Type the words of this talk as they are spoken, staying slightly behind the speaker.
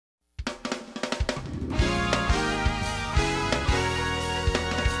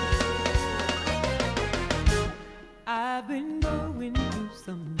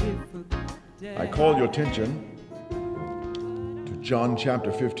call your attention to John chapter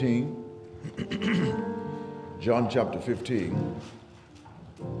 15. John chapter 15.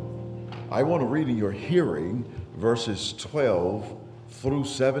 I want to read in your hearing verses 12 through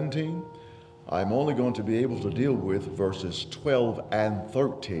 17. I'm only going to be able to deal with verses 12 and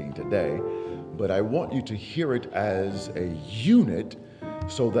 13 today, but I want you to hear it as a unit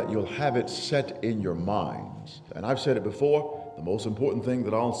so that you'll have it set in your minds. And I've said it before, the most important thing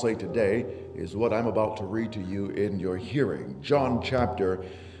that I'll say today is what I'm about to read to you in your hearing. John chapter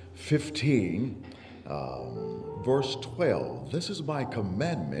 15, verse 12. This is my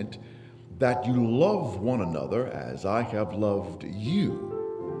commandment, that you love one another as I have loved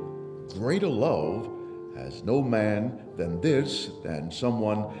you. Greater love has no man than this, than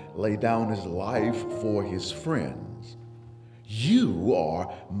someone lay down his life for his friends. You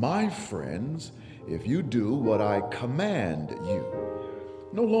are my friends if you do what I command you.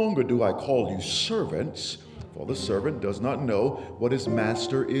 No longer do I call you servants, for the servant does not know what his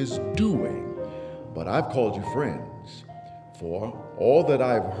master is doing. But I've called you friends, for all that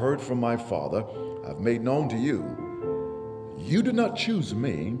I've heard from my Father I've made known to you. You did not choose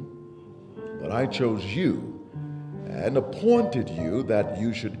me, but I chose you and appointed you that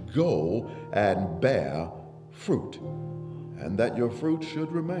you should go and bear fruit, and that your fruit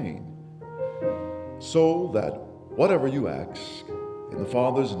should remain, so that whatever you ask in the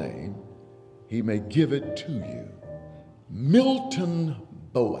Father's name, he may give it to you. Milton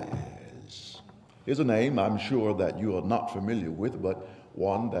Boaz is a name I'm sure that you are not familiar with, but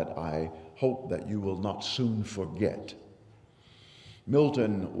one that I hope that you will not soon forget.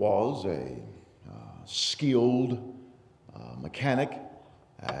 Milton was a skilled mechanic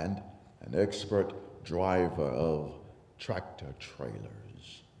and an expert driver of tractor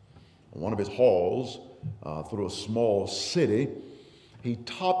trailers. On one of his hauls through a small city, he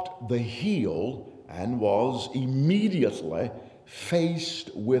topped the hill and was immediately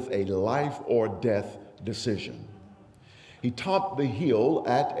faced with a life or death decision. He topped the hill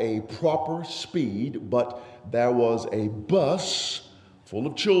at a proper speed, but there was a bus full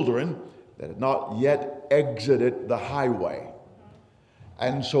of children that had not yet exited the highway.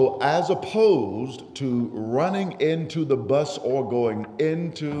 And so as opposed to running into the bus or going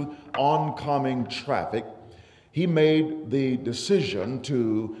into oncoming traffic, he made the decision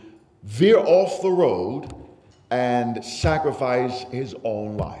to veer off the road and sacrifice his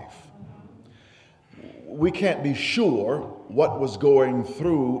own life. We can't be sure what was going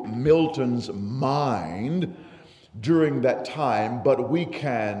through Milton's mind during that time, but we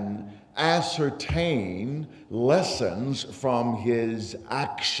can ascertain lessons from his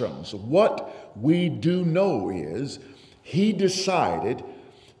actions. What we do know is he decided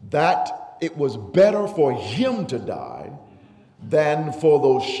that it was better for him to die than for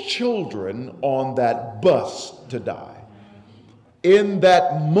those children on that bus to die. In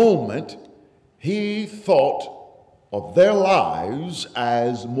that moment, he thought of their lives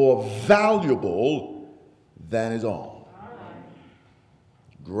as more valuable than his own.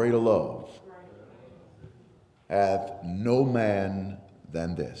 Greater love hath no man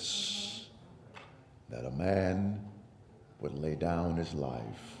than this, that a man would lay down his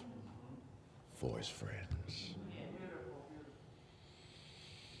life for his friends.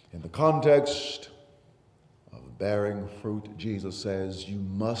 In the context of bearing fruit, Jesus says, you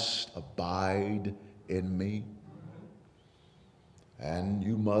must abide in me, and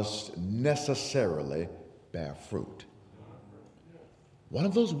you must necessarily bear fruit. One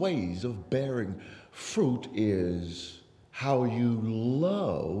of those ways of bearing fruit is how you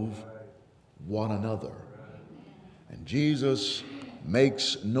love one another. And Jesus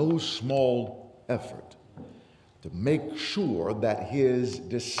makes no small effort to make sure that his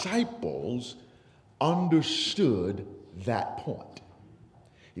disciples understood that point.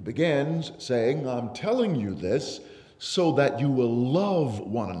 He begins saying, I'm telling you this so that you will love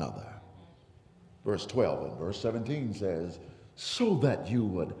one another. Verse 12 and verse 17 says, so that you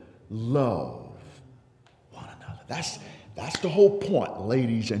would love one another. That's the whole point,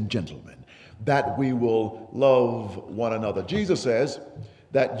 ladies and gentlemen, that we will love one another. Jesus says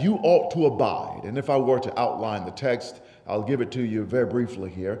that you ought to abide. And if I were to outline the text, I'll give it to you very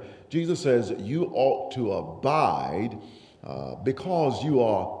briefly here. Jesus says you ought to abide because you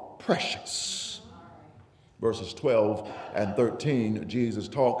are precious. Verses 12 and 13, Jesus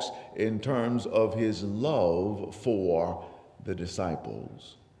talks in terms of his love for the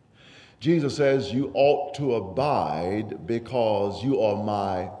disciples. Jesus says you ought to abide because you are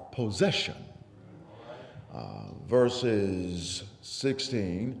my possession. Verses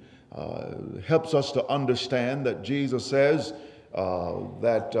 16 helps us to understand that Jesus says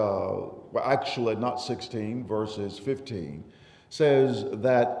actually not 16, verses 15, says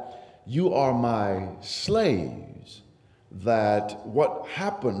that you are my slaves. That what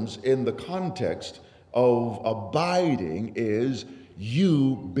happens in the context of abiding is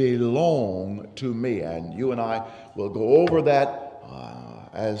you belong to me. And you and I will go over that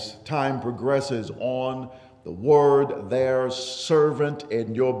as time progresses on. The word there, servant,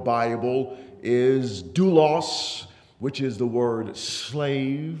 in your Bible is doulos, which is the word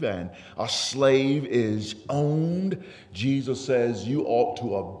slave, and a slave is owned. Jesus says you ought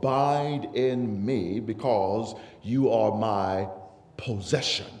to abide in me because you are my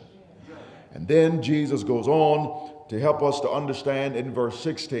possession. And then Jesus goes on to help us to understand in verse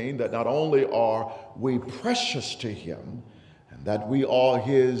 16 that not only are we precious to him and that we are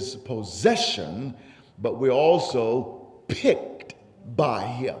his possession, but we're also picked by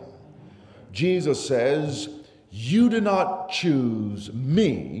him. Jesus says, you do not choose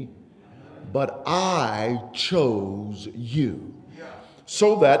me, but I chose you.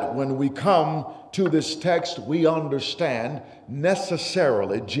 So that when we come to this text, we understand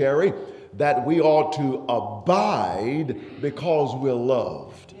necessarily, Jerry, that we ought to abide because we're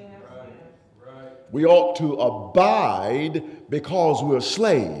loved. We ought to abide because we're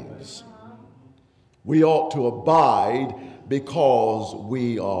slaves. We ought to abide because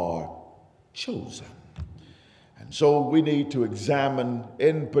we are chosen. And so we need to examine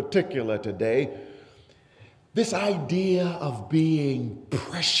in particular today this idea of being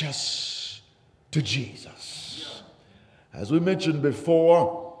precious to Jesus. As we mentioned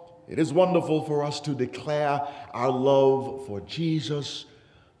before, it is wonderful for us to declare our love for Jesus,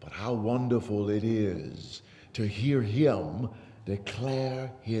 but how wonderful it is to hear him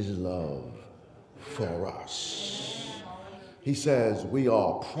declare his love for us. He says we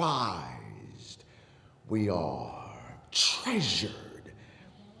are prized, we are treasured,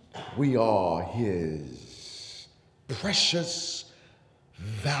 we are his precious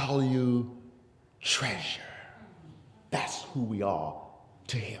value treasure. That's who we are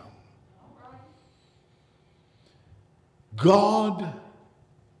to him. God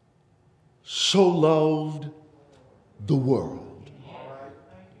so loved the world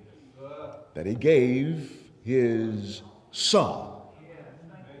that he gave his Son.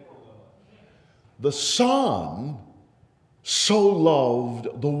 The Son so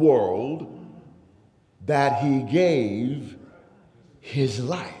loved the world that he gave his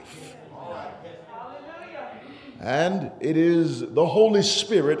life. And it is the Holy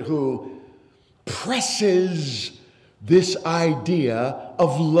Spirit who presses this idea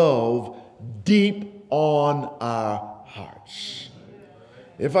of love deep on our hearts.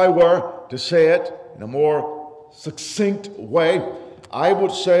 If I were to say it in a more succinct way, I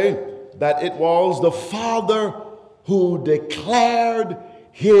would say that it was the Father who declared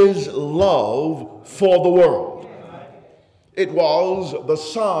his love for the world. It was the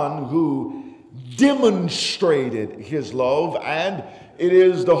Son who demonstrated his love, and it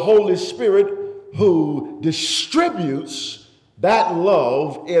is the Holy Spirit who distributes that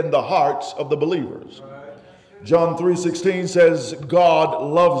love in the hearts of the believers. John 3:16 says God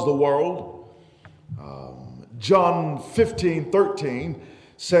loves the world. John 15:13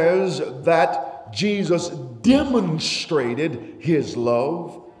 says that Jesus demonstrated his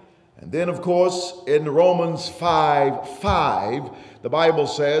love. And then, of course, in Romans 5:5, the Bible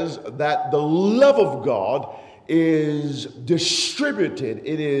says that the love of God is distributed.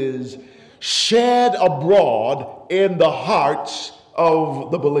 It is shed abroad in the hearts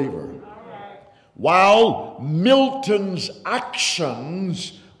of the believer. While Milton's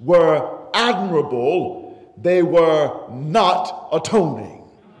actions were admirable, they were not atoning.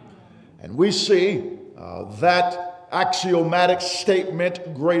 And we see that axiomatic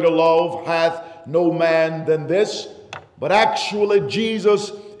statement, greater love hath no man than this, but actually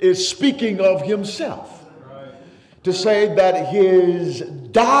Jesus is speaking of himself to say that his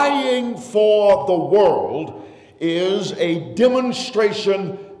dying for the world is a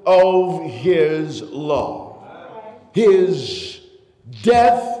demonstration of his love. His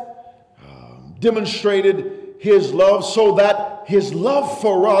death demonstrated his love, so that his love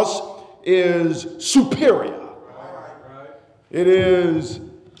for us is superior. It is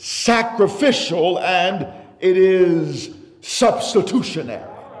sacrificial, and it is substitutionary.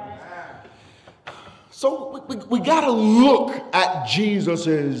 So we got to look at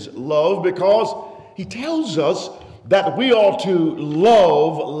Jesus' love, because he tells us that we ought to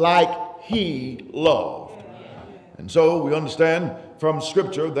love like he loved. And so we understand from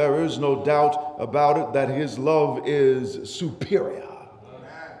Scripture, there is no doubt about it, that his love is superior.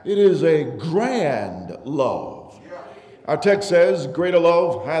 It is a grand love. Our text says, greater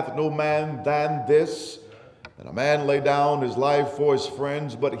love hath no man than this, that a man lay down his life for his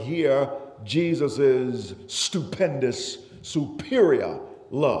friends. But here, Jesus' stupendous, superior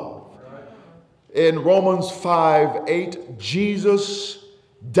love. In Romans 5:8, Jesus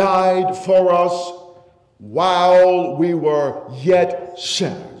died for us while we were yet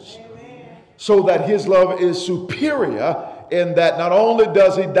sinners. So that his love is superior in that not only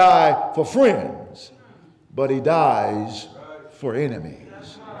does he die for friends, but he dies for enemies.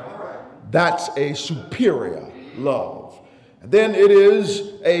 That's a superior love. And then it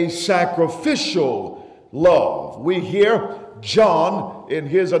is a sacrificial love. We hear John in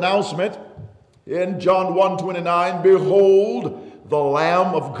his announcement in John 1:29, behold the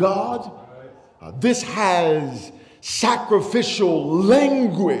Lamb of God. This has sacrificial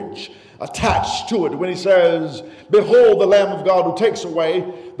language attached to it when he says, behold the Lamb of God who takes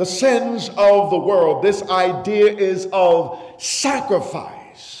away the sins of the world. This idea is of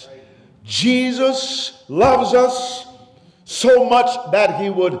sacrifice. Jesus loves us so much that he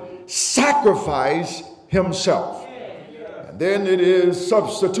would sacrifice himself. And then it is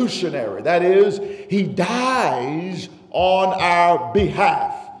substitutionary. That is, he dies on our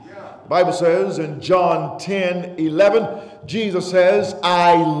behalf. The Bible says in John 10:11, Jesus says,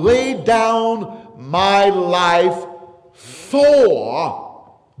 I lay down my life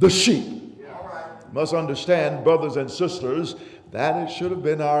for the sheep. You must understand, brothers and sisters, that it should have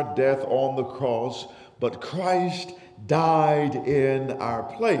been our death on the cross, but Christ died in our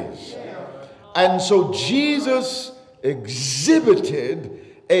place. And so Jesus exhibited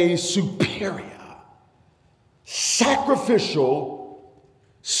a superior, sacrificial,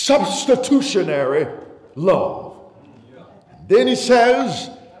 substitutionary love. Then he says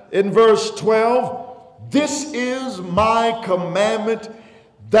in verse 12, this is my commandment,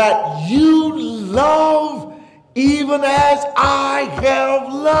 that you love even as I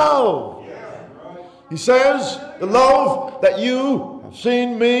have loved. He says, the love that you have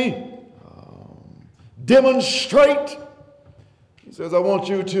seen me demonstrate, he says, I want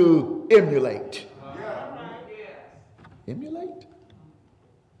you to emulate. Emulate?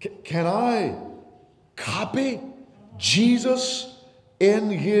 Can I copy Jesus in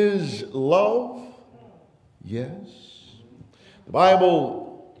his love? Yes. The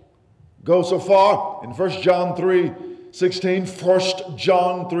Bible goes so far in 1 John 3:16, 1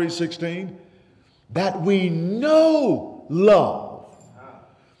 John 3:16, that we know love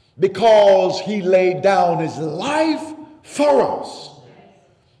because he laid down his life for us.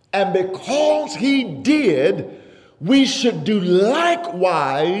 And because he did, we should do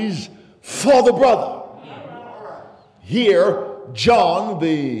likewise for the brother. Here, John,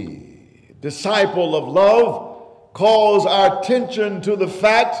 the disciple of love, calls our attention to the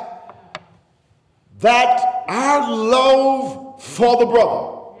fact that our love for the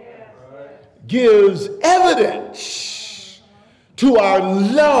brother gives evidence to our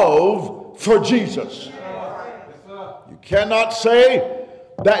love for Jesus. You cannot say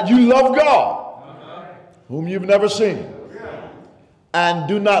that you love God, whom you've never seen, and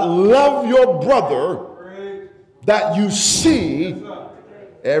do not love your brother that you see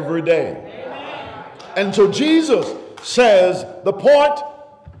every day. And so Jesus says the point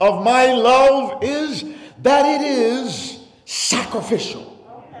of my love is that it is sacrificial.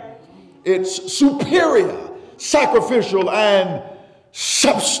 It's superior, sacrificial, and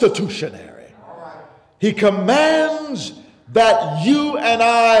substitutionary. He commands that you and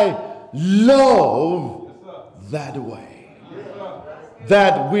I love that way.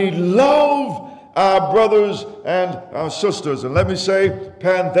 That we love our brothers and our sisters. And let me say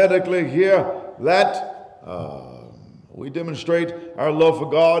parenthetically here that we demonstrate our love for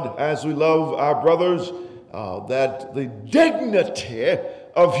God as we love our brothers, that the dignity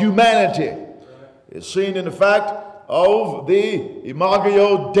of humanity is seen in the fact of the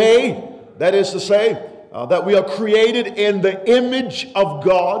Imago Dei, that is to say, that we are created in the image of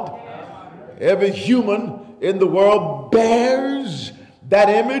God. Every human in the world bears that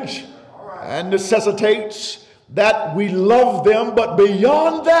image and necessitates that we love them. But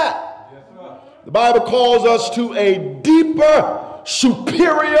beyond that, the Bible calls us to a deeper,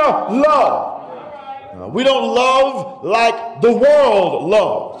 superior love. We don't love like the world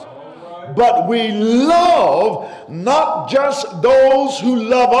loves, but we love not just those who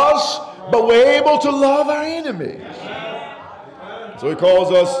love us, but we're able to love our enemies. So he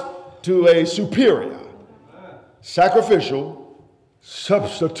calls us to a superior, sacrificial,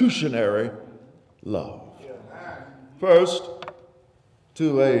 substitutionary love. First,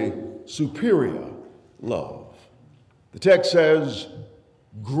 to a superior love. The text says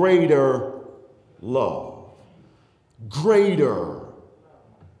greater love. greater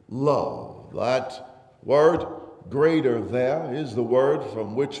love. That word greater there is the word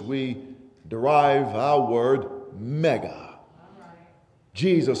from which we derive our word mega.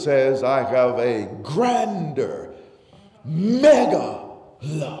 Jesus says, I have a grander, mega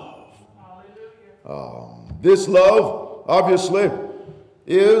love. This love, obviously,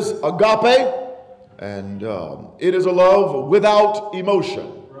 is agape, and it is a love without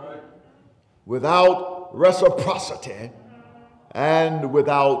emotion, without reciprocity, and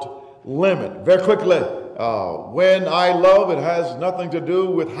without limit. Very quickly, when I love, it has nothing to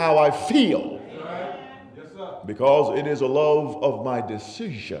do with how I feel, because it is a love of my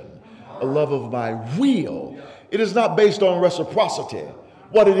decision, a love of my will. It is not based on reciprocity,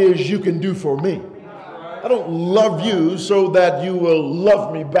 what it is you can do for me. I don't love you so that you will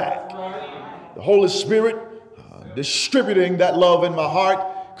love me back. The Holy Spirit distributing that love in my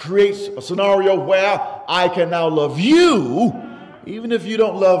heart creates a scenario where I can now love you even if you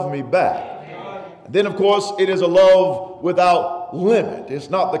don't love me back. Then, of course, it is a love without limit. It's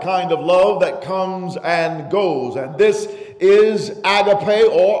not the kind of love that comes and goes. And this is agape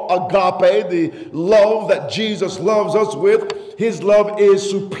or agape, the love that Jesus loves us with. His love is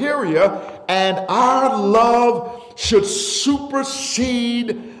superior, and our love should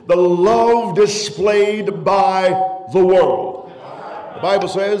supersede the love displayed by the world. The Bible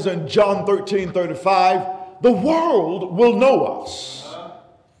says in John 13:35, the world will know us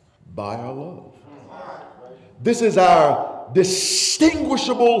by our love. This is our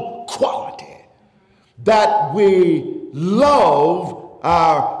distinguishable quality, that we love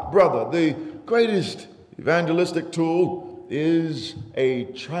our brother. The greatest evangelistic tool is a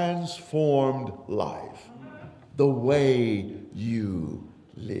transformed life, the way you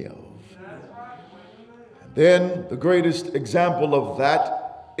live. Then the greatest example of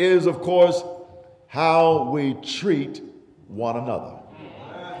that is, of course, how we treat one another.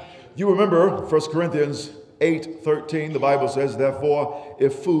 You remember 1 Corinthians 8:13, the Bible says, therefore,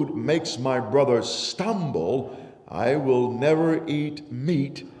 if food makes my brother stumble, I will never eat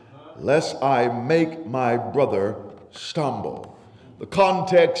meat, lest I make my brother stumble. The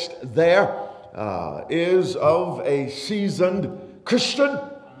context there is of a seasoned Christian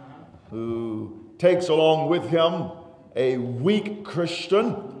who takes along with him a weak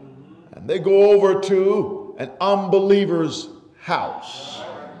Christian, and they go over to an unbeliever's house.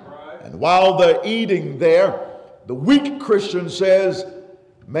 And while they're eating there, the weak Christian says,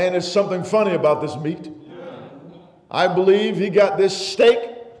 man, there's something funny about this meat. I believe he got this steak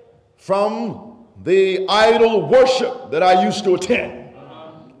from the idol worship that I used to attend.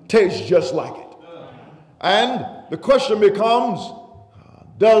 Tastes just like it. And the question becomes,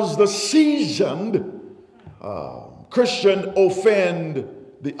 does the seasoned Christian offend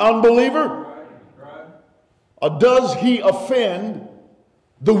the unbeliever? Or does he offend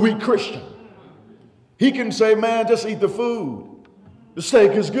the weak Christian? He can say, man, just eat the food. The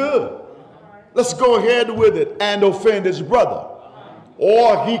steak is good. Let's go ahead with it, and offend his brother.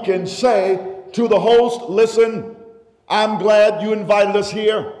 Or he can say to the host, listen, I'm glad you invited us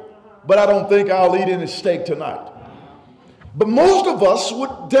here, but I don't think I'll eat any steak tonight. But most of us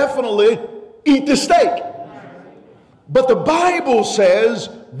would definitely eat the steak. But the Bible says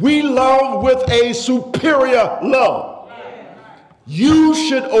we love with a superior love. You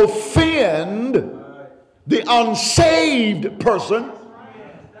should offend the unsaved person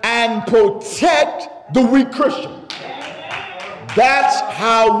and protect the weak Christian. That's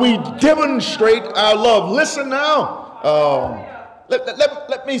how we demonstrate our love. Listen now.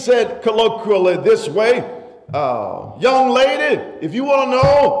 Let me say it colloquially this way. Young lady, if you want to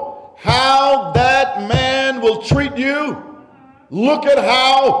know how that man will treat you, look at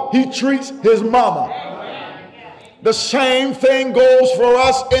how he treats his mama. The same thing goes for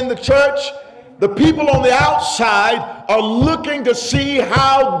us in the church. The people on the outside are looking to see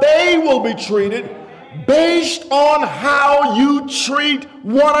how they will be treated based on how you treat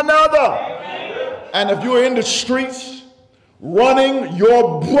one another. And if you're in the streets running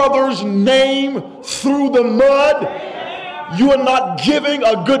your brother's name through the mud, you are not giving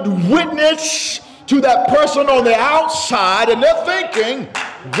a good witness to that person on the outside, and they're thinking,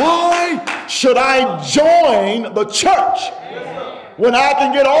 why should I join the church when I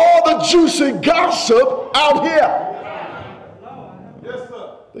can get all the juicy gossip out here?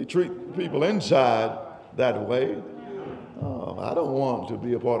 They treat people inside that way. I don't want to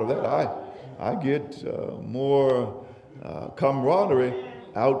be a part of that. I get more camaraderie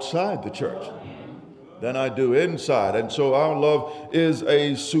outside the church than I do inside. And so our love is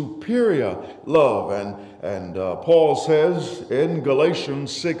a superior love. And Paul says in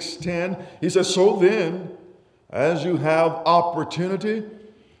Galatians 6:10, he says, so then as you have opportunity,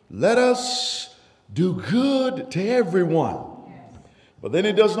 let us do good to everyone. But then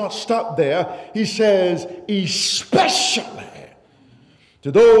he does not stop there. He says, especially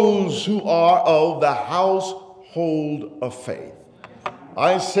to those who are of the household of faith.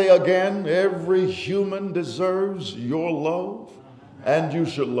 I say again, every human deserves your love, and you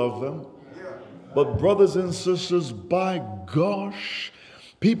should love them. But brothers and sisters, by gosh,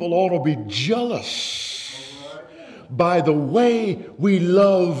 people ought to be jealous by the way we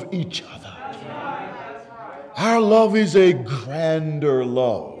love each other. Our love is a grander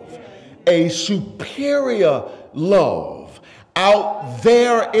love, a superior love. Out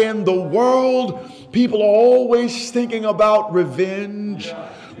there in the world, people are always thinking about revenge.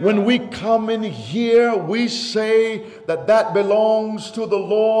 When we come in here, we say that belongs to the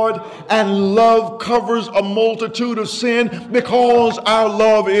Lord, and love covers a multitude of sin because our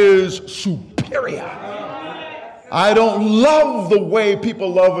love is superior. I don't love the way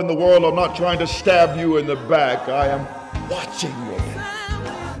people love in the world. I'm not trying to stab you in the back. I am watching you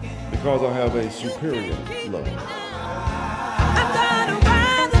because I have a superior love.